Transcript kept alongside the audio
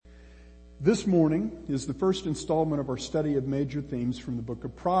This morning is the first installment of our study of major themes from the book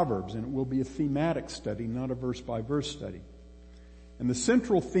of Proverbs, and it will be a thematic study, not a verse-by-verse study. And the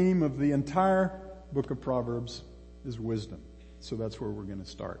central theme of the entire book of Proverbs is wisdom. So that's where we're going to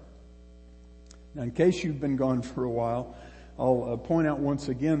start. Now, in case you've been gone for a while, I'll point out once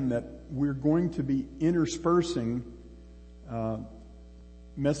again that we're going to be interspersing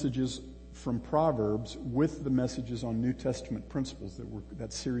messages from Proverbs with the messages on New Testament principles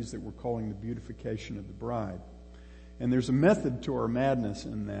that series that we're calling the Beautification of the Bride. And there's a method to our madness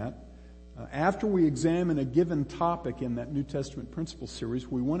in that. After we examine a given topic in that New Testament principle series,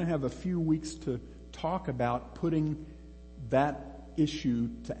 we want to have a few weeks to talk about putting that issue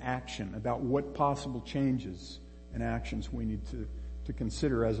to action, about what possible changes and actions we need to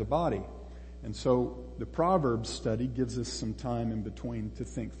consider as a body. And so the Proverbs study gives us some time in between to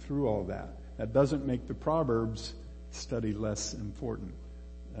think through all that. That doesn't make the Proverbs study less important.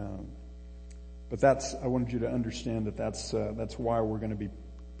 But I wanted you to understand that's why we're going to be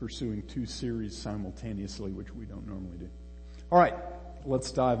pursuing two series simultaneously, which we don't normally do. All right,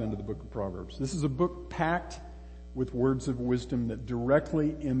 let's dive into the book of Proverbs. This is a book packed with words of wisdom that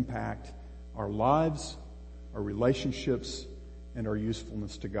directly impact our lives, our relationships, and our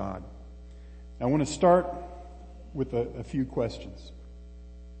usefulness to God. I want to start with a few questions.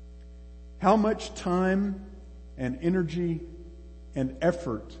 How much time and energy and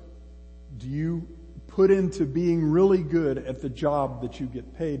effort do you put into being really good at the job that you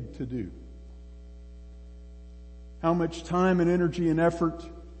get paid to do? How much time and energy and effort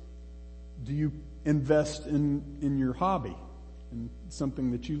do you invest in your hobby, in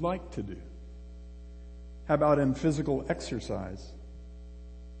something that you like to do? How about in physical exercise?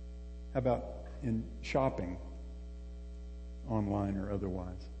 How about in shopping, online or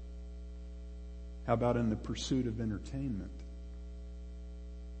otherwise? How about in the pursuit of entertainment?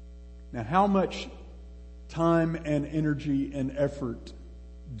 Now, how much time and energy and effort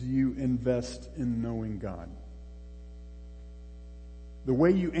do you invest in knowing God? The way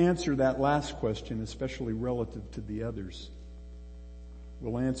you answer that last question, especially relative to the others,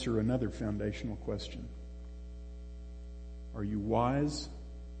 will answer another foundational question. Are you wise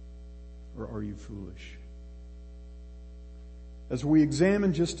or are you foolish? As we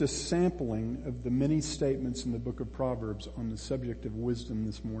examine just a sampling of the many statements in the book of Proverbs on the subject of wisdom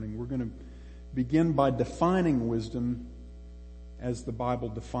this morning, we're going to begin by defining wisdom as the Bible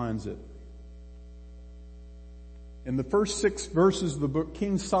defines it. In the first 6 verses of the book,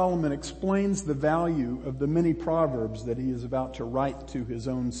 King Solomon explains the value of the many proverbs that he is about to write to his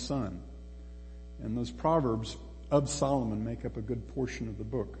own son. And those proverbs of Solomon make up a good portion of the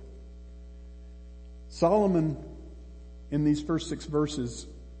book. Solomon, in these first 6 verses,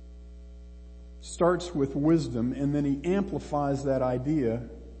 starts with wisdom, and then he amplifies that idea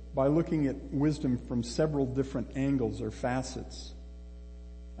by looking at wisdom from several different angles or facets.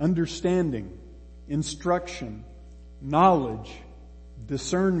 Understanding, instruction, knowledge,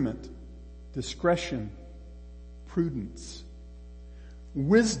 discernment, discretion, prudence.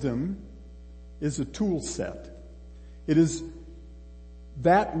 Wisdom is a tool set. It is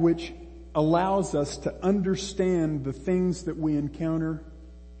that which allows us to understand the things that we encounter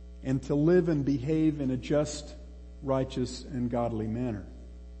and to live and behave in a just, righteous, and godly manner.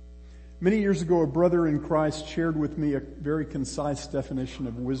 Many years ago, a brother in Christ shared with me a very concise definition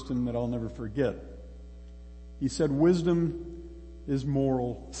of wisdom that I'll never forget. He said, wisdom is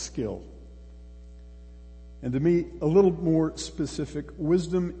moral skill. And to me, a little more specific,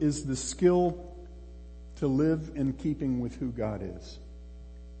 wisdom is the skill to live in keeping with who God is.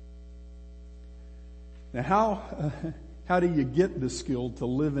 Now, how do you get the skill to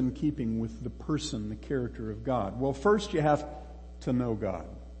live in keeping with the person, the character of God? Well, first you have to know God.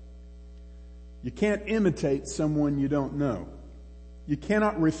 You can't imitate someone you don't know. You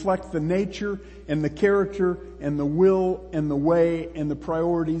cannot reflect the nature and the character and the will and the way and the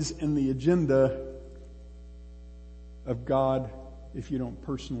priorities and the agenda of God if you don't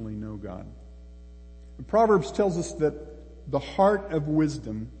personally know God. The Proverbs tells us that the heart of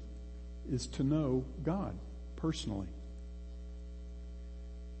wisdom is to know God personally.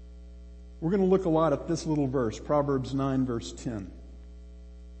 We're going to look a lot at this little verse, Proverbs 9 verse 10.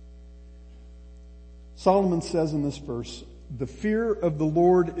 Solomon says in this verse, the fear of the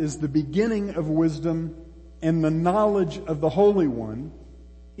Lord is the beginning of wisdom, and the knowledge of the Holy One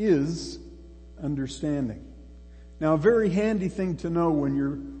is understanding. Now, a very handy thing to know when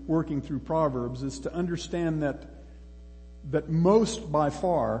you're working through Proverbs is to understand that most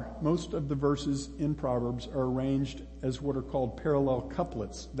of the verses in Proverbs are arranged as what are called parallel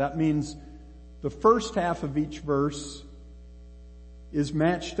couplets. That means the first half of each verse is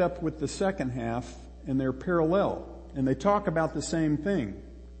matched up with the second half, and they're parallel, and they talk about the same thing.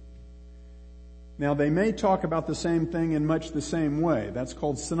 Now, they may talk about the same thing in much the same way. That's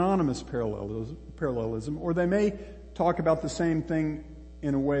called synonymous parallelism, or they may talk about the same thing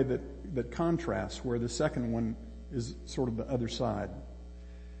in a way that contrasts, where the second one is sort of the other side.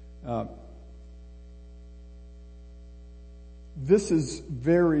 This is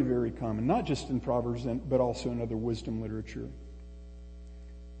very, very common, not just in Proverbs, but also in other wisdom literature.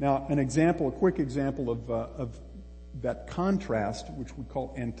 Now, a quick example of that contrast, which we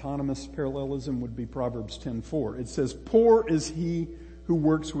call antonymous parallelism, would be Proverbs 10:4. It says, "Poor is he who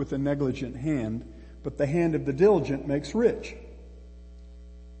works with a negligent hand, but the hand of the diligent makes rich."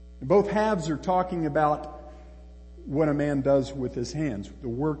 Both halves are talking about what a man does with his hands, the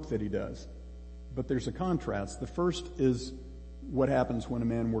work that he does. But there's a contrast. The first is what happens when a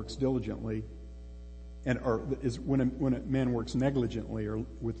man works diligently, or is when a man works negligently or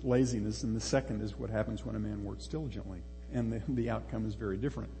with laziness, and the second is what happens when a man works diligently. And the outcome is very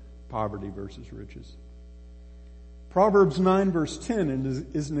different. Poverty versus riches. Proverbs 9 verse 10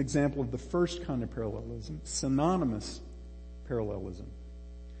 is an example of the first kind of parallelism, synonymous parallelism.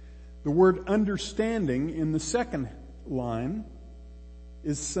 The word understanding in the second line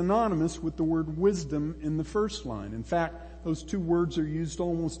is synonymous with the word wisdom in the first line. In fact, those two words are used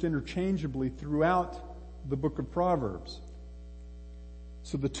almost interchangeably throughout the book of Proverbs.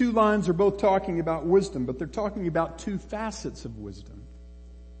 So the two lines are both talking about wisdom, but they're talking about two facets of wisdom.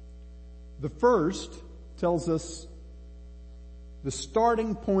 The first tells us the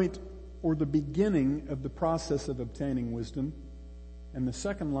starting point or the beginning of the process of obtaining wisdom, and the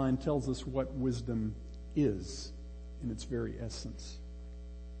second line tells us what wisdom is in its very essence.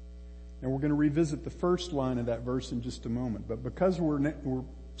 Now we're going to revisit the first line of that verse in just a moment, but because we're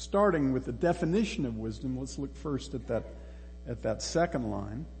starting with the definition of wisdom, let's look first at that second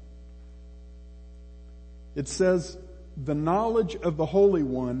line. It says, "The knowledge of the Holy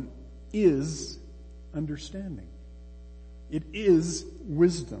One is understanding." It is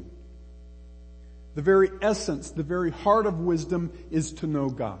wisdom. The very essence, the very heart of wisdom is to know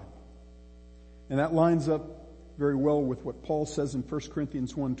God. And that lines up very well with what Paul says in 1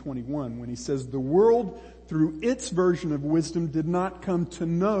 Corinthians 1:21 when he says, "The world through its version of wisdom did not come to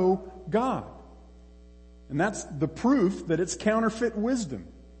know God." And that's the proof that it's counterfeit wisdom.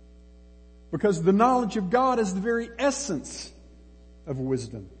 Because the knowledge of God is the very essence of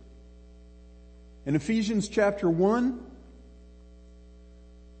wisdom. In Ephesians chapter 1,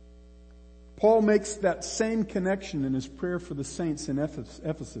 Paul makes that same connection in his prayer for the saints in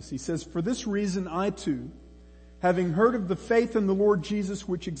Ephesus. He says, "For this reason I too, having heard of the faith in the Lord Jesus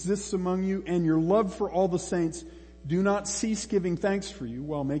which exists among you and your love for all the saints, do not cease giving thanks for you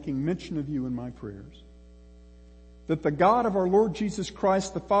while making mention of you in my prayers. That the God of our Lord Jesus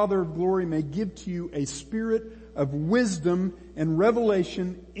Christ, the Father of glory, may give to you a spirit of wisdom and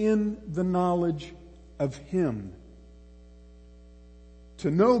revelation in the knowledge of Him."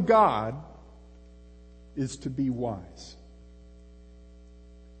 To know God is to be wise.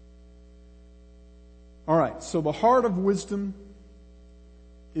 All right, so the heart of wisdom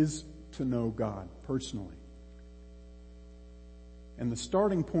is to know God personally. And the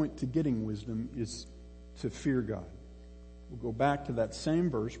starting point to getting wisdom is to fear God. We'll go back to that same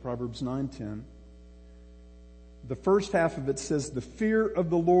verse, Proverbs 9:10. The first half of it says, "The fear of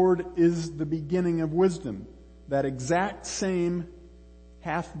the Lord is the beginning of wisdom." That exact same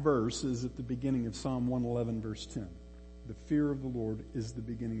half verse is at the beginning of Psalm 111 verse 10. The fear of the Lord is the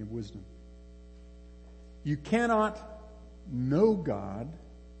beginning of wisdom. You cannot know God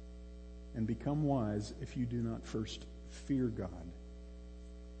and become wise if you do not first fear God.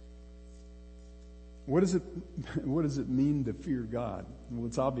 What does it mean to fear God? Well,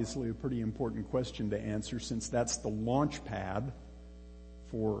 it's obviously a pretty important question to answer, since that's the launch pad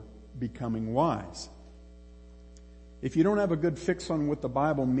for becoming wise. If you don't have a good fix on what the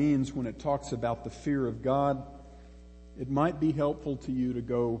Bible means when it talks about the fear of God, it might be helpful to you to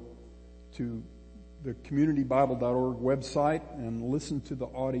go to the communitybible.org website and listen to the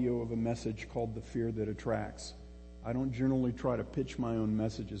audio of a message called "The Fear That Attracts." I don't generally try to pitch my own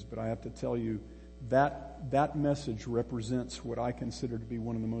messages, but I have to tell you that message represents what I consider to be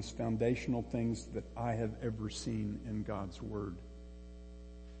one of the most foundational things that I have ever seen in God's Word.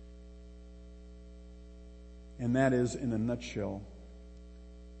 And that is, in a nutshell,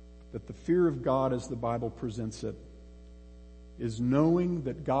 that the fear of God as the Bible presents it is knowing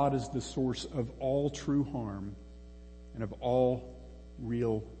that God is the source of all true harm and of all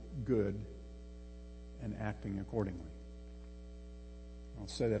real good, and acting accordingly. I'll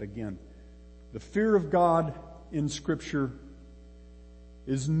say that again. The fear of God in Scripture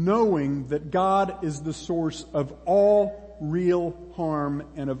is knowing that God is the source of all real harm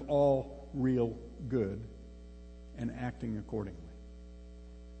and of all real good, and acting accordingly.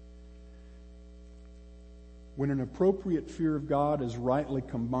 When an appropriate fear of God is rightly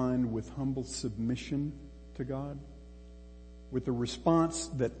combined with humble submission to God, with a response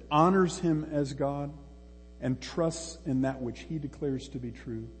that honors Him as God and trusts in that which He declares to be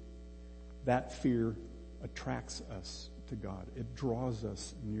true, that fear attracts us to God. It draws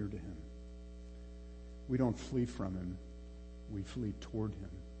us near to Him. We don't flee from Him. We flee toward Him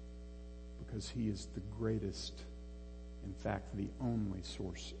because He is the greatest, in fact, the only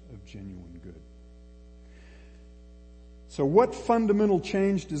source of genuine good. So what fundamental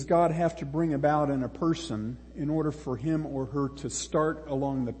change does God have to bring about in a person in order for him or her to start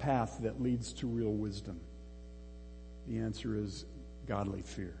along the path that leads to real wisdom? The answer is godly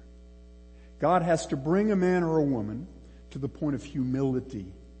fear. God has to bring a man or a woman to the point of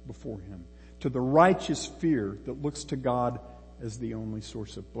humility before Him, to the righteous fear that looks to God as the only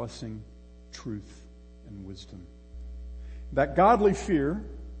source of blessing, truth, and wisdom. That godly fear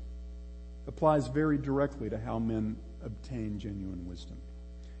applies very directly to how men obtain genuine wisdom.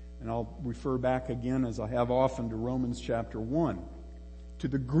 And I'll refer back again, as I have often, to Romans chapter 1, to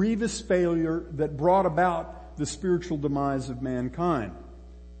the grievous failure that brought about the spiritual demise of mankind.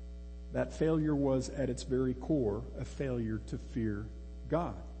 That failure was at its very core a failure to fear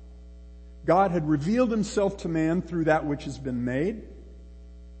God. God had revealed Himself to man through that which has been made.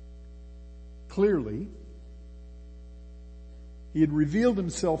 Clearly, He had revealed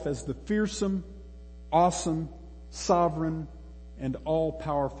Himself as the fearsome, awesome, sovereign, and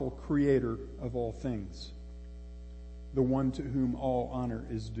all-powerful Creator of all things, the one to whom all honor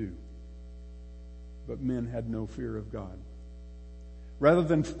is due. But men had no fear of God. Rather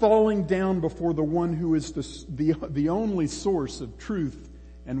than falling down before the one who is the only source of truth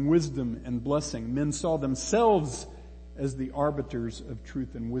and wisdom and blessing, men saw themselves as the arbiters of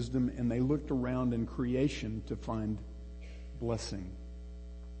truth and wisdom, and they looked around in creation to find blessing.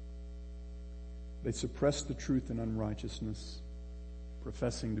 They suppressed the truth in unrighteousness.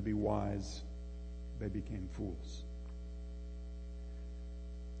 Professing to be wise, they became fools.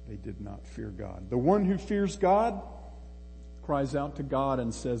 They did not fear God. The one who fears God cries out to God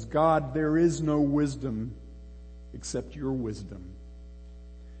and says, God, there is no wisdom except your wisdom.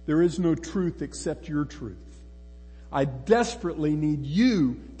 There is no truth except your truth. I desperately need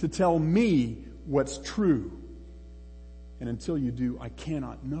you to tell me what's true. And until you do, I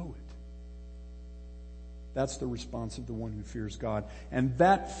cannot know it. That's the response of the one who fears God. And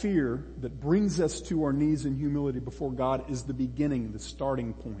that fear that brings us to our knees in humility before God is the beginning, the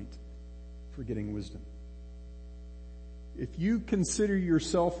starting point for getting wisdom. If you consider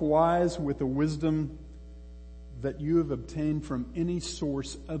yourself wise with a wisdom that you have obtained from any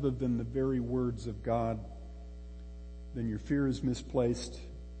source other than the very words of God, then your fear is misplaced,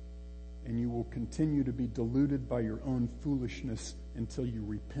 and you will continue to be deluded by your own foolishness until you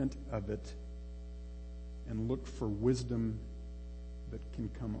repent of it and look for wisdom that can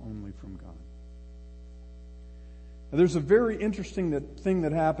come only from God. Now, there's a very interesting thing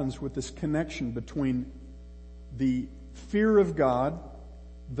that happens with this connection between the fear of God,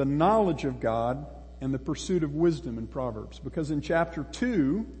 the knowledge of God, and the pursuit of wisdom in Proverbs. Because in chapter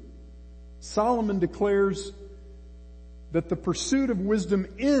 2, Solomon declares that the pursuit of wisdom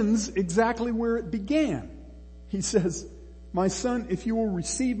ends exactly where it began. He says, my son, if you will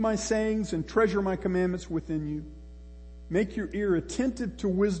receive my sayings and treasure my commandments within you, make your ear attentive to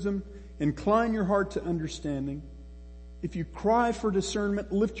wisdom, incline your heart to understanding. If you cry for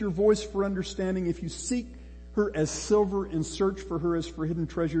discernment, lift your voice for understanding. If you seek her as silver and search for her as for hidden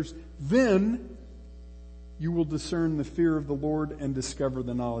treasures, then you will discern the fear of the Lord and discover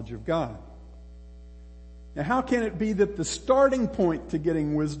the knowledge of God. Now, how can it be that the starting point to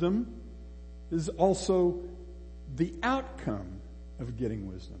getting wisdom is also the outcome of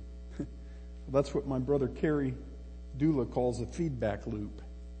getting wisdom? Well, that's what my brother Kerry Dula calls a feedback loop.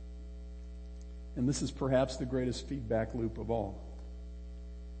 And this is perhaps the greatest feedback loop of all.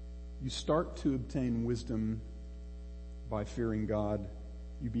 You start to obtain wisdom by fearing God.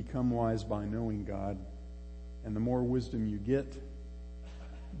 You become wise by knowing God. And the more wisdom you get,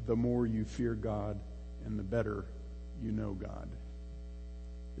 the more you fear God and the better you know God.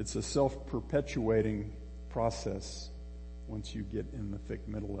 It's a self-perpetuating process once you get in the thick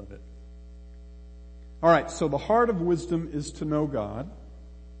middle of it. All right, so the heart of wisdom is to know God.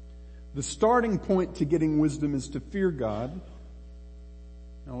 The starting point to getting wisdom is to fear God.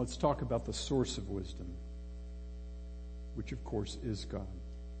 Now let's talk about the source of wisdom, which of course is God.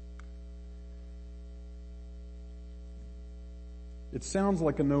 It sounds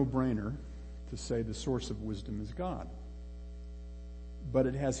like a no-brainer to say the source of wisdom is God. But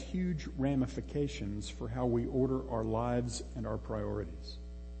it has huge ramifications for how we order our lives and our priorities.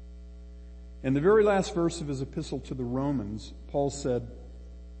 In the very last verse of his epistle to the Romans, Paul said,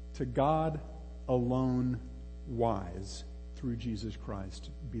 "To God alone wise, through Jesus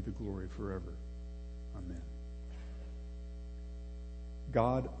Christ, be the glory forever. Amen."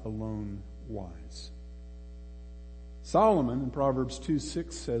 God alone wise. Solomon in Proverbs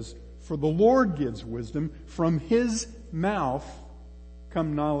 2:6 says, "For the Lord gives wisdom, from his mouth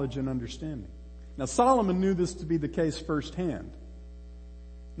come knowledge and understanding." Now Solomon knew this to be the case firsthand.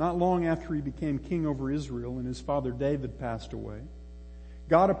 Not long after he became king over Israel and his father David passed away,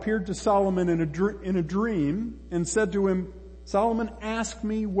 God appeared to Solomon in a dream and said to him, "Solomon, ask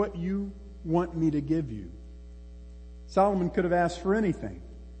me what you want me to give you." Solomon could have asked for anything.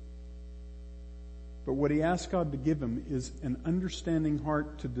 But what he asked God to give him is an understanding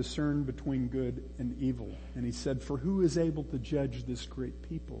heart to discern between good and evil. And he said, "For who is able to judge this great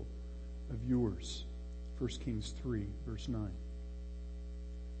people of yours?" 1 Kings 3, verse 9.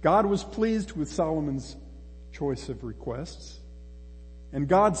 God was pleased with Solomon's choice of requests. And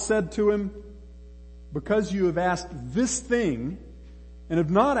God said to him, "Because you have asked this thing, and have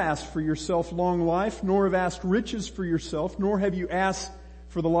not asked for yourself long life, nor have asked riches for yourself, nor have you asked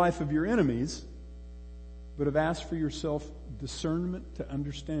for the life of your enemies, but have asked for yourself discernment to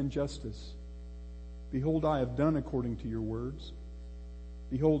understand justice. Behold, I have done according to your words.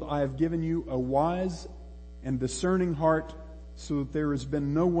 Behold, I have given you a wise and discerning heart, so that there has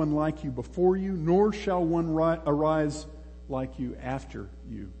been no one like you before you, nor shall one arise like you after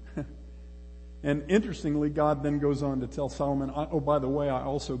you." And interestingly, God then goes on to tell Solomon, "Oh, by the way, I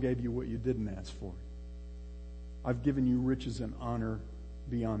also gave you what you didn't ask for. I've given you riches and honor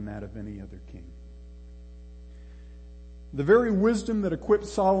beyond that of any other king." The very wisdom that equipped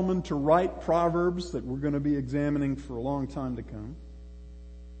Solomon to write Proverbs that we're going to be examining for a long time to come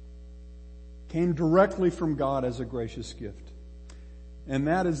came directly from God as a gracious gift. And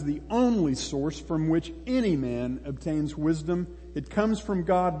that is the only source from which any man obtains wisdom. It comes from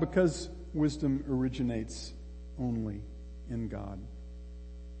God because wisdom originates only in God.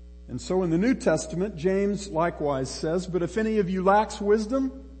 And so in the New Testament, James likewise says, "But if any of you lacks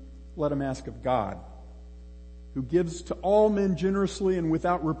wisdom, let him ask of God, who gives to all men generously and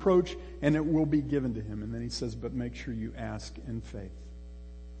without reproach, and it will be given to him." And then he says, "But make sure you ask in faith."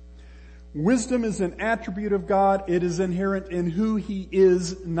 Wisdom is an attribute of God. It is inherent in who He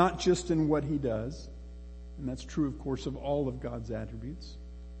is, not just in what He does. And that's true, of course, of all of God's attributes: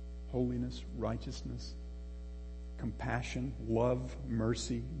 holiness, righteousness, compassion, love,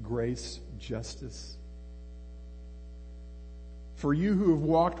 mercy, grace, justice. For you who have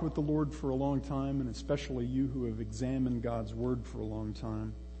walked with the Lord for a long time, and especially you who have examined God's Word for a long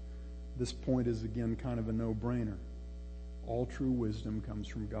time, this point is again kind of a no-brainer. All true wisdom comes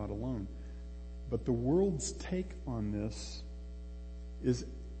from God alone. But the world's take on this is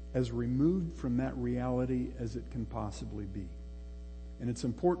as removed from that reality as it can possibly be. And it's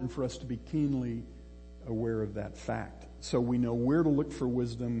important for us to be keenly aware of that fact, so we know where to look for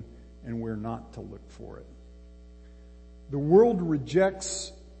wisdom and where not to look for it. The world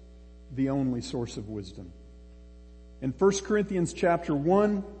rejects the only source of wisdom. In 1 Corinthians chapter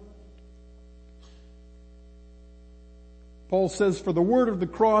 1, Paul says, "For the word of the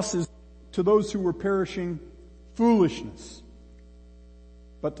cross is to those who are perishing foolishness,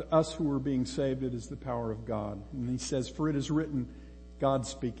 but to us who are being saved it is the power of God." And he says, "For it is written," God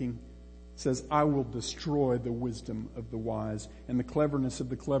speaking, says, "I will destroy the wisdom of the wise, and the cleverness of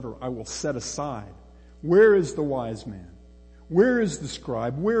the clever I will set aside. Where is the wise man? Where is the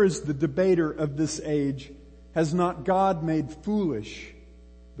scribe? Where is the debater of this age? Has not God made foolish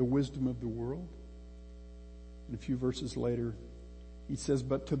the wisdom of the world?" And a few verses later, he says,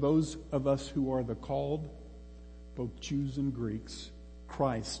 "But to those of us who are the called, both Jews and Greeks,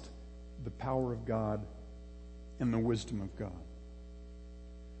 Christ, the power of God and the wisdom of God."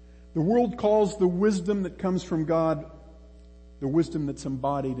 The world calls the wisdom that comes from God, the wisdom that's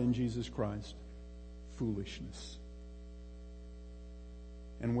embodied in Jesus Christ, foolishness.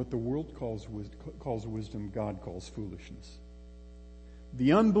 And what the world calls wisdom, God calls foolishness.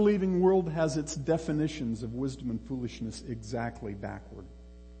 The unbelieving world has its definitions of wisdom and foolishness exactly backward.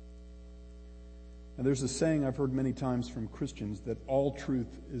 Now, there's a saying I've heard many times from Christians that all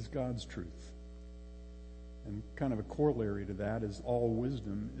truth is God's truth. And kind of a corollary to that is all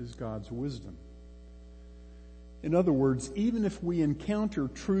wisdom is God's wisdom. In other words, even if we encounter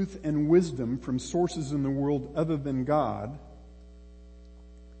truth and wisdom from sources in the world other than God,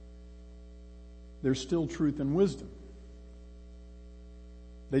 there's still truth and wisdom.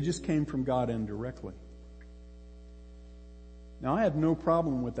 They just came from God indirectly. Now, I have no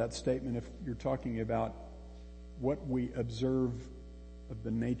problem with that statement if you're talking about what we observe of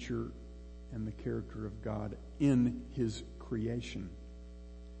the nature and the character of God in His creation.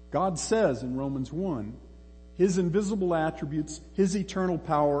 God says in Romans 1, His invisible attributes, His eternal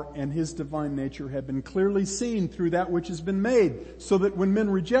power, and His divine nature have been clearly seen through that which has been made, so that when men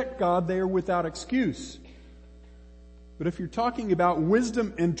reject God, they are without excuse. But if you're talking about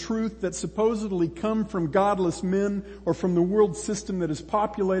wisdom and truth that supposedly come from godless men or from the world system that is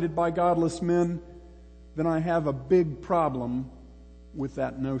populated by godless men, then I have a big problem with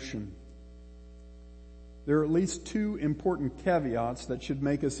that notion. There are at least two important caveats that should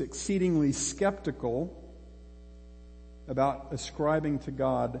make us exceedingly skeptical about ascribing to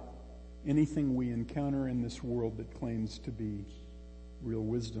God anything we encounter in this world that claims to be real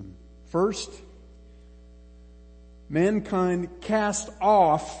wisdom. First, mankind cast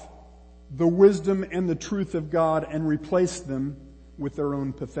off the wisdom and the truth of God and replaced them with their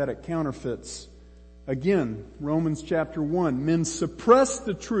own pathetic counterfeits. Again, Romans chapter 1, men suppressed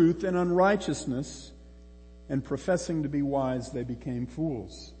the truth in unrighteousness, and professing to be wise, they became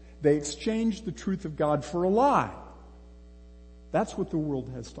fools. They exchanged the truth of God for a lie. That's what the world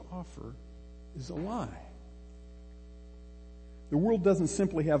has to offer, is a lie. The world doesn't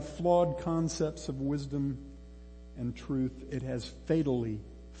simply have flawed concepts of wisdom and truth. It has fatally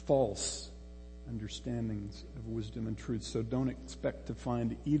false understandings of wisdom and truth. So don't expect to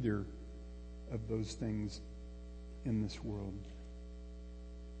find either of those things in this world.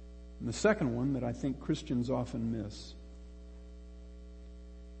 And the second one that I think Christians often miss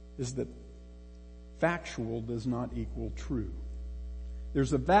is that factual does not equal true.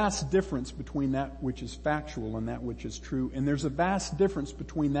 There's a vast difference between that which is factual and that which is true, and there's a vast difference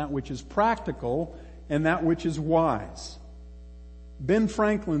between that which is practical and that which is wise. Ben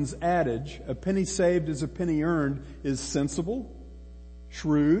Franklin's adage, a penny saved is a penny earned, is sensible,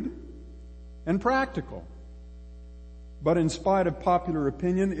 shrewd, and practical. But in spite of popular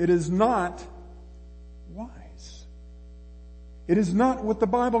opinion, it is not wise. It is not what the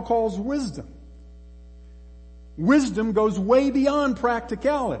Bible calls wisdom. Wisdom goes way beyond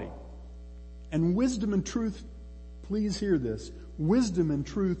practicality. And wisdom and truth, please hear this, wisdom and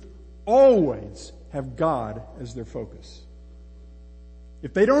truth always have God as their focus.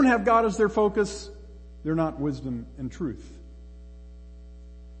 If they don't have God as their focus, they're not wisdom and truth.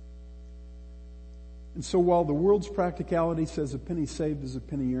 And so while the world's practicality says a penny saved is a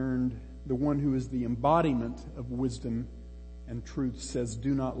penny earned, the one who is the embodiment of wisdom and truth says,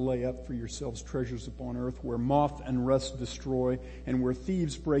 do not lay up for yourselves treasures upon earth where moth and rust destroy and where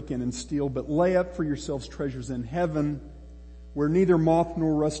thieves break in and steal, but lay up for yourselves treasures in heaven where neither moth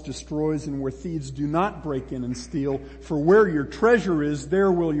nor rust destroys and where thieves do not break in and steal. For where your treasure is,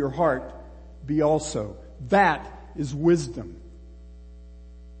 there will your heart be also. That is wisdom.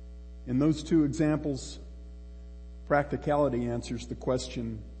 In those two examples, practicality answers the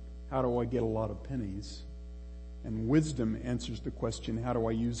question, how do I get a lot of pennies? And wisdom answers the question, how do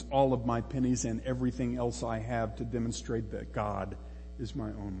I use all of my pennies and everything else I have to demonstrate that God is my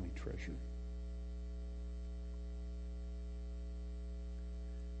only treasure?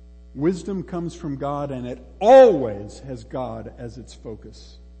 Wisdom comes from God, and it always has God as its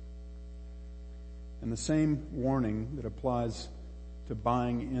focus. And the same warning that applies to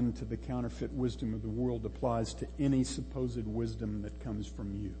buying into the counterfeit wisdom of the world applies to any supposed wisdom that comes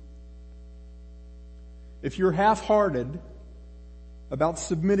from you. If you're half-hearted about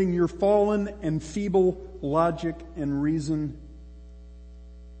submitting your fallen and feeble logic and reason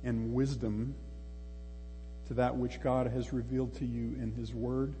and wisdom to that which God has revealed to you in His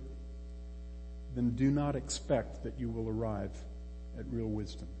Word, then do not expect that you will arrive at real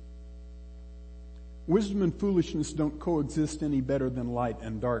wisdom. Wisdom and foolishness don't coexist any better than light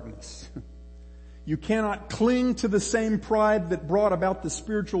and darkness. You cannot cling to the same pride that brought about the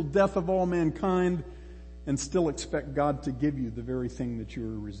spiritual death of all mankind and still expect God to give you the very thing that you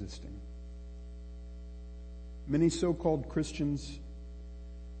are resisting. Many so-called Christians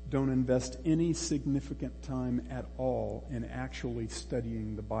don't invest any significant time at all in actually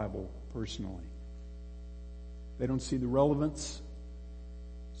studying the Bible personally. They don't see the relevance,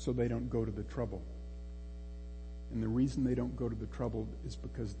 so they don't go to the trouble. And the reason they don't go to the trouble is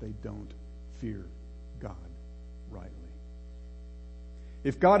because they don't fear God rightly.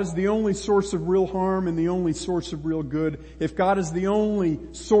 If God is the only source of real harm and the only source of real good, if God is the only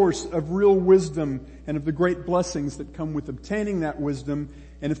source of real wisdom and of the great blessings that come with obtaining that wisdom,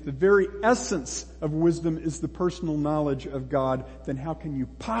 and if the very essence of wisdom is the personal knowledge of God, then how can you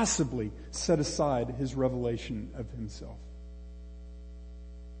possibly set aside His revelation of Himself?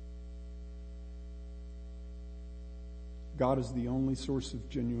 God is the only source of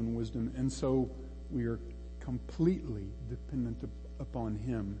genuine wisdom, and so we are completely dependent upon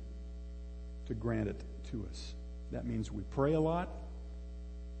Him to grant it to us. That means we pray a lot,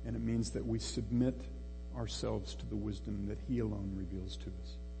 and it means that we submit ourselves to the wisdom that He alone reveals to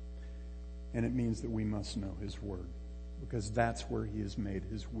us. And it means that we must know His Word, because that's where He has made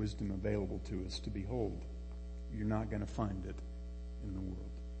His wisdom available to us to behold. You're not going to find it in the world.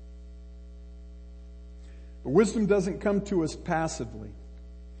 But wisdom doesn't come to us passively.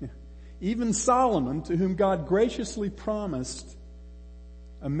 Even Solomon, to whom God graciously promised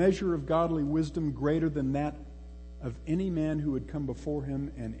a measure of godly wisdom greater than that of any man who would come before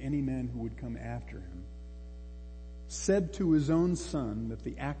him and any man who would come after him, said to his own son that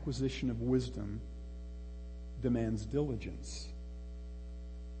the acquisition of wisdom demands diligence.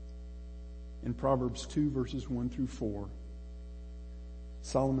 In Proverbs 2 verses 1 through 4,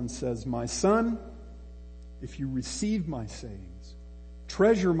 Solomon says, "My son, if you receive my sayings,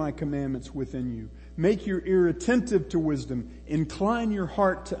 treasure my commandments within you, make your ear attentive to wisdom, incline your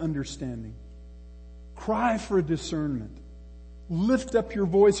heart to understanding. Cry for discernment. Lift up your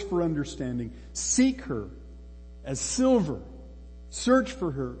voice for understanding. Seek her as silver. Search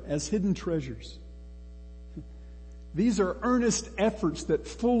for her as hidden treasures." These are earnest efforts that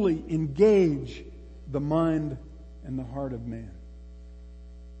fully engage the mind and the heart of man.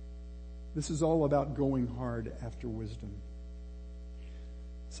 This is all about going hard after wisdom.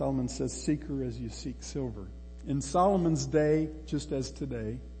 Solomon says, "Seek her as you seek silver." In Solomon's day, just as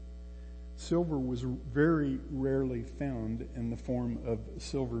today, silver was very rarely found in the form of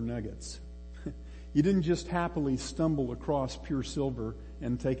silver nuggets. You didn't just happily stumble across pure silver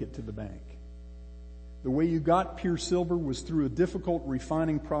and take it to the bank. The way you got pure silver was through a difficult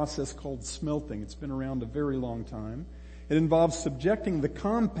refining process called smelting. It's been around a very long time. It involves subjecting the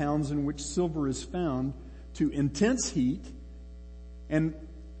compounds in which silver is found to intense heat and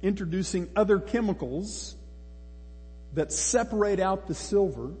introducing other chemicals that separate out the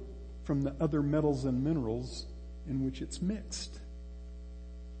silver from the other metals and minerals in which it's mixed.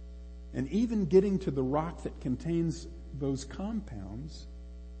 And even getting to the rock that contains those compounds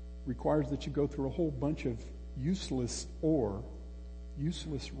requires that you go through a whole bunch of useless ore,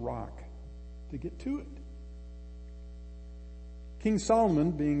 useless rock to get to it. King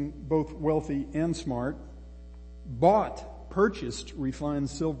Solomon, being both wealthy and smart, purchased refined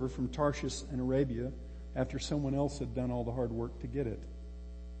silver from Tarshish and Arabia after someone else had done all the hard work to get it.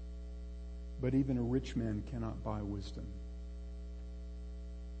 But even a rich man cannot buy wisdom.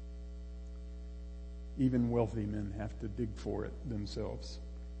 Even wealthy men have to dig for it themselves.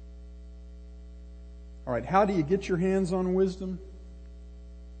 All right, how do you get your hands on wisdom?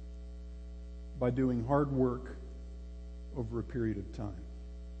 By doing hard work over a period of time.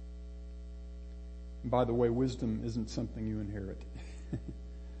 And by the way, wisdom isn't something you inherit.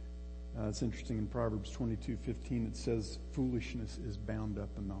 It's interesting, in Proverbs 22:15 it says, "Foolishness is bound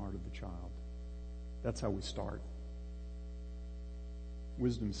up in the heart of a child." That's how we start.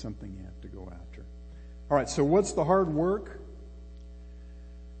 Wisdom is something you have to go after. All right, so what's the hard work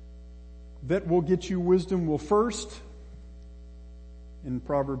that will get you wisdom? Well, first, in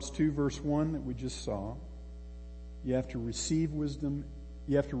Proverbs 2 verse 1 that we just saw, you have to receive wisdom.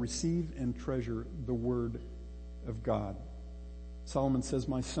 You have to receive and treasure the Word of God. Solomon says,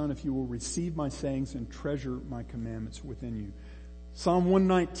 "My son, if you will receive my sayings and treasure my commandments within you." Psalm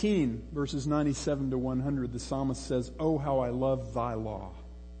 119 verses 97 to 100, the psalmist says, "Oh, how I love thy law.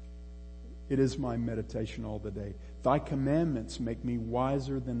 It is my meditation all the day. Thy commandments make me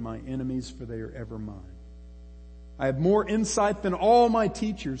wiser than my enemies, for they are ever mine. I have more insight than all my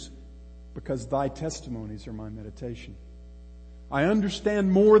teachers, because thy testimonies are my meditation. I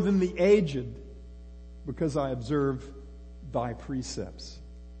understand more than the aged, because I observe thy precepts."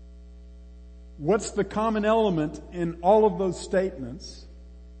 What's the common element in all of those statements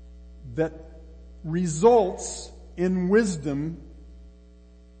that results in wisdom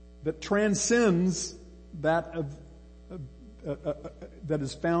that transcends that that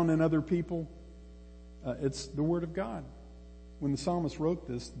is found in other people? It's the Word of God. When the psalmist wrote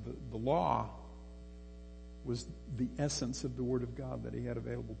this, the law was the essence of the Word of God that he had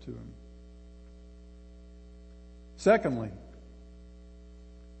available to him. Secondly,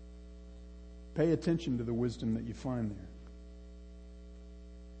 pay attention to the wisdom that you find there.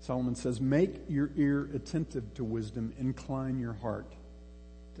 Solomon says, "Make your ear attentive to wisdom, incline your heart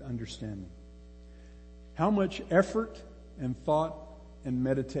to understanding." How much effort and thought and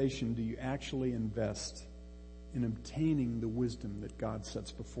meditation do you actually invest in obtaining the wisdom that God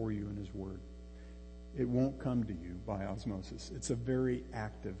sets before you in His Word? It won't come to you by osmosis. It's a very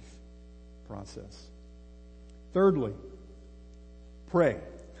active process. Thirdly, Pray.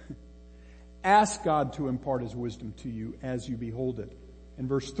 Ask God to impart His wisdom to you as you behold it. In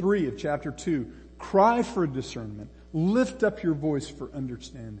verse 3 of chapter 2, cry for discernment. Lift up your voice for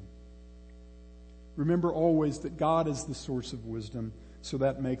understanding. Remember always that God is the source of wisdom, so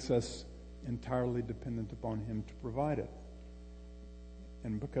that makes us entirely dependent upon Him to provide it.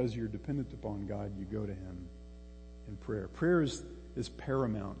 And because you're dependent upon God, you go to Him in prayer. Prayer is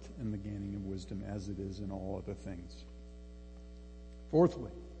paramount in the gaining of wisdom, as it is in all other things.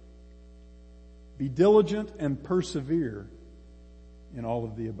 Fourthly, be diligent and persevere in all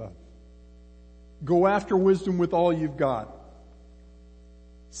of the above. Go after wisdom with all you've got.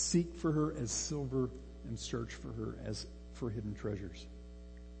 Seek for her as silver and search for her as for hidden treasures.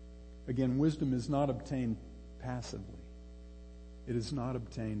 Again, wisdom is not obtained passively. It is not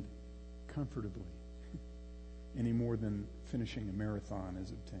obtained comfortably any more than finishing a marathon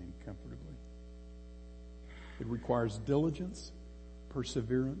is obtained comfortably. It requires diligence,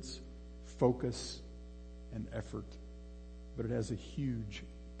 perseverance, focus, and effort. But it has a huge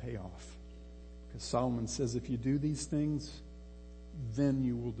payoff. Because Solomon says if you do these things, then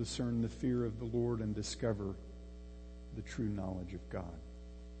you will discern the fear of the Lord and discover the true knowledge of God.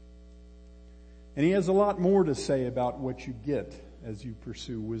 And he has a lot more to say about what you get as you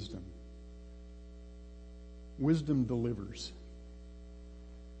pursue wisdom. Wisdom delivers.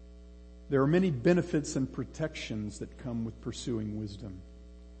 There are many benefits and protections that come with pursuing wisdom.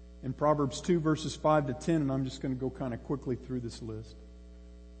 In Proverbs 2 verses 5 to 10, and I'm just going to go kind of quickly through this list.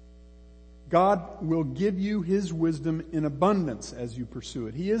 God will give you His wisdom in abundance as you pursue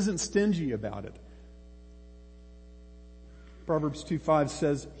it. He isn't stingy about it. Proverbs 2:5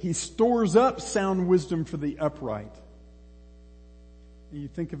 says, He stores up sound wisdom for the upright. You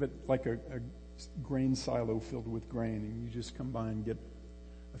think of it like a grain silo filled with grain, and you just come by and get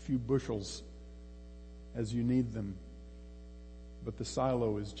a few bushels as you need them. But the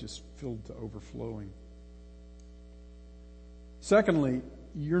silo is just filled to overflowing. Secondly,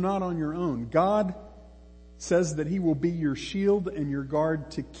 you're not on your own. God says that He will be your shield and your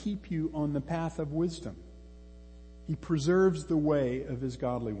guard to keep you on the path of wisdom. He preserves the way of His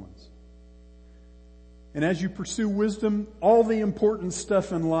godly ones. And as you pursue wisdom, all the important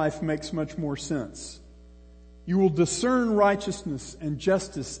stuff in life makes much more sense. You will discern righteousness and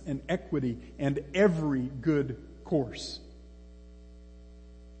justice and equity and every good course.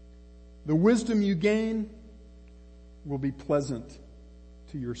 The wisdom you gain will be pleasant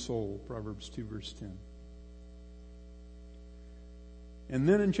to your soul, Proverbs 2 verse 10. And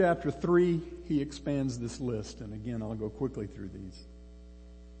then in chapter 3, he expands this list. And again, I'll go quickly through these.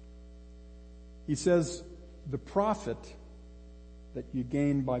 He says, the profit that you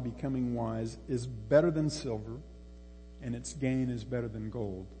gain by becoming wise is better than silver, and its gain is better than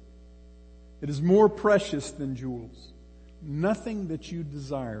gold. It is more precious than jewels. Nothing that you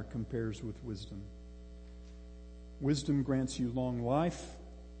desire compares with wisdom. Wisdom grants you long life,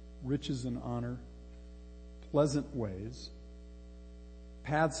 riches and honor, pleasant ways,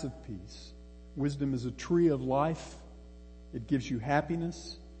 paths of peace. Wisdom is a tree of life. It gives you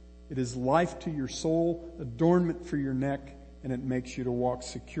happiness. It is life to your soul, adornment for your neck, and it makes you to walk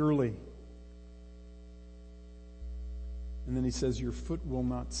securely. And then he says, your foot will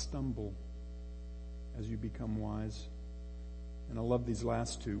not stumble as you become wise. And I love these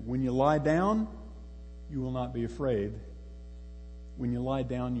last two. When you lie down, you will not be afraid. When you lie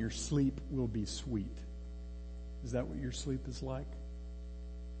down, your sleep will be sweet. Is that what your sleep is like?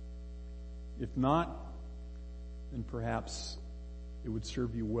 If not, then perhaps it would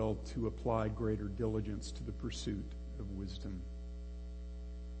serve you well to apply greater diligence to the pursuit of wisdom.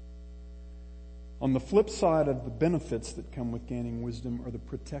 On the flip side of the benefits that come with gaining wisdom are the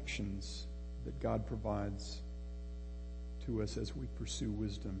protections that God provides to us as we pursue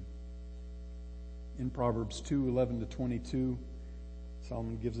wisdom. In Proverbs 2:11-22,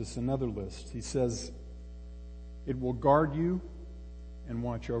 Solomon gives us another list. He says, it will guard you and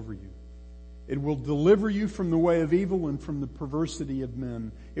watch over you. It will deliver you from the way of evil and from the perversity of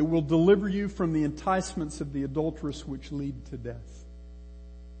men. It will deliver you from the enticements of the adulteress which lead to death.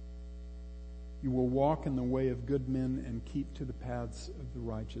 You will walk in the way of good men and keep to the paths of the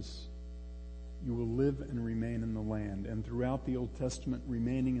righteous. You will live and remain in the land. And throughout the Old Testament,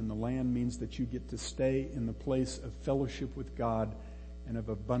 remaining in the land means that you get to stay in the place of fellowship with God and of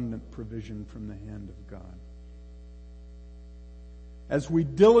abundant provision from the hand of God. As we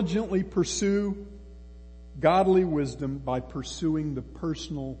diligently pursue godly wisdom by pursuing the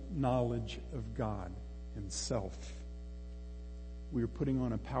personal knowledge of God Himself, we are putting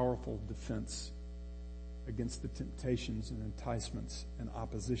on a powerful defense against the temptations and enticements and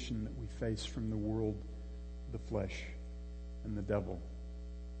opposition that we face from the world, the flesh, and the devil.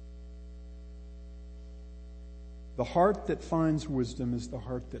 The heart that finds wisdom is the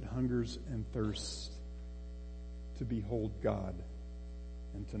heart that hungers and thirsts to behold God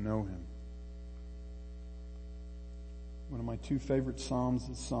and to know Him. One of my two favorite Psalms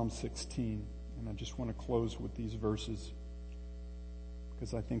is Psalm 16, and I just want to close with these verses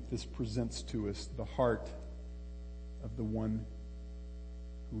because I think this presents to us the heart of the one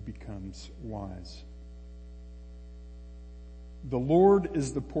who becomes wise. The Lord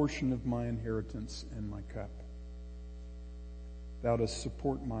is the portion of my inheritance and my cup. Thou dost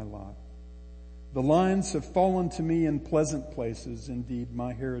support my lot. The lines have fallen to me in pleasant places. Indeed,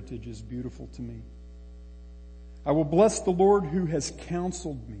 my heritage is beautiful to me. I will bless the Lord who has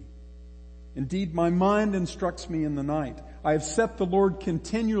counseled me. Indeed, my mind instructs me in the night. I have set the Lord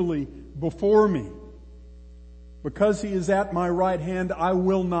continually before me. Because He is at my right hand, I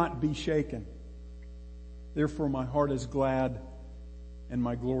will not be shaken. Therefore my heart is glad and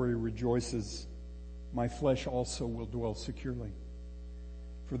my glory rejoices. My flesh also will dwell securely.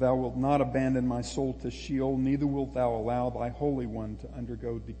 For thou wilt not abandon my soul to Sheol, neither wilt thou allow thy Holy One to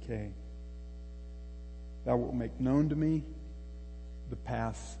undergo decay. Thou wilt make known to me the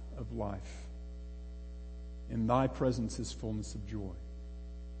path of life. In thy presence is fullness of joy.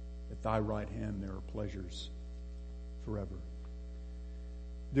 At thy right hand there are pleasures forever.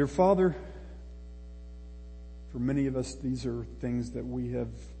 Dear Father, for many of us, these are things that we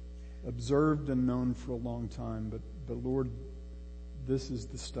have observed and known for a long time, but Lord, this is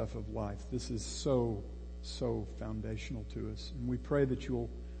the stuff of life. This is so foundational to us. And we pray that you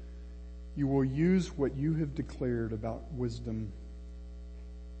will use what you have declared about wisdom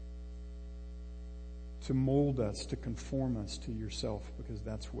to mold us, to conform us to yourself, because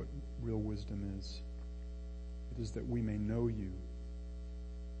that's what real wisdom is. It is that we may know you,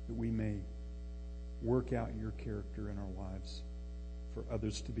 that we may work out your character in our lives for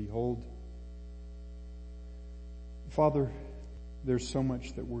others to behold. Father, there's so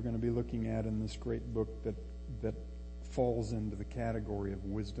much that we're going to be looking at in this great book that falls into the category of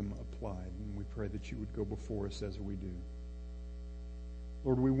wisdom applied. And we pray that you would go before us as we do.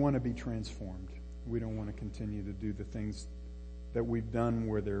 Lord, we want to be transformed. We don't want to continue to do the things that we've done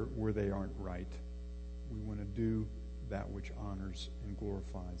where they aren't right. We want to do that which honors and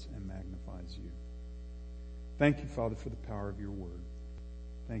glorifies and magnifies you. Thank you, Father, for the power of your word.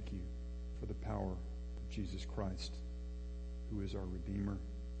 Thank you for the power of Jesus Christ, who is our Redeemer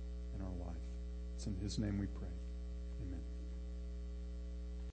and our life. It's in His name we pray.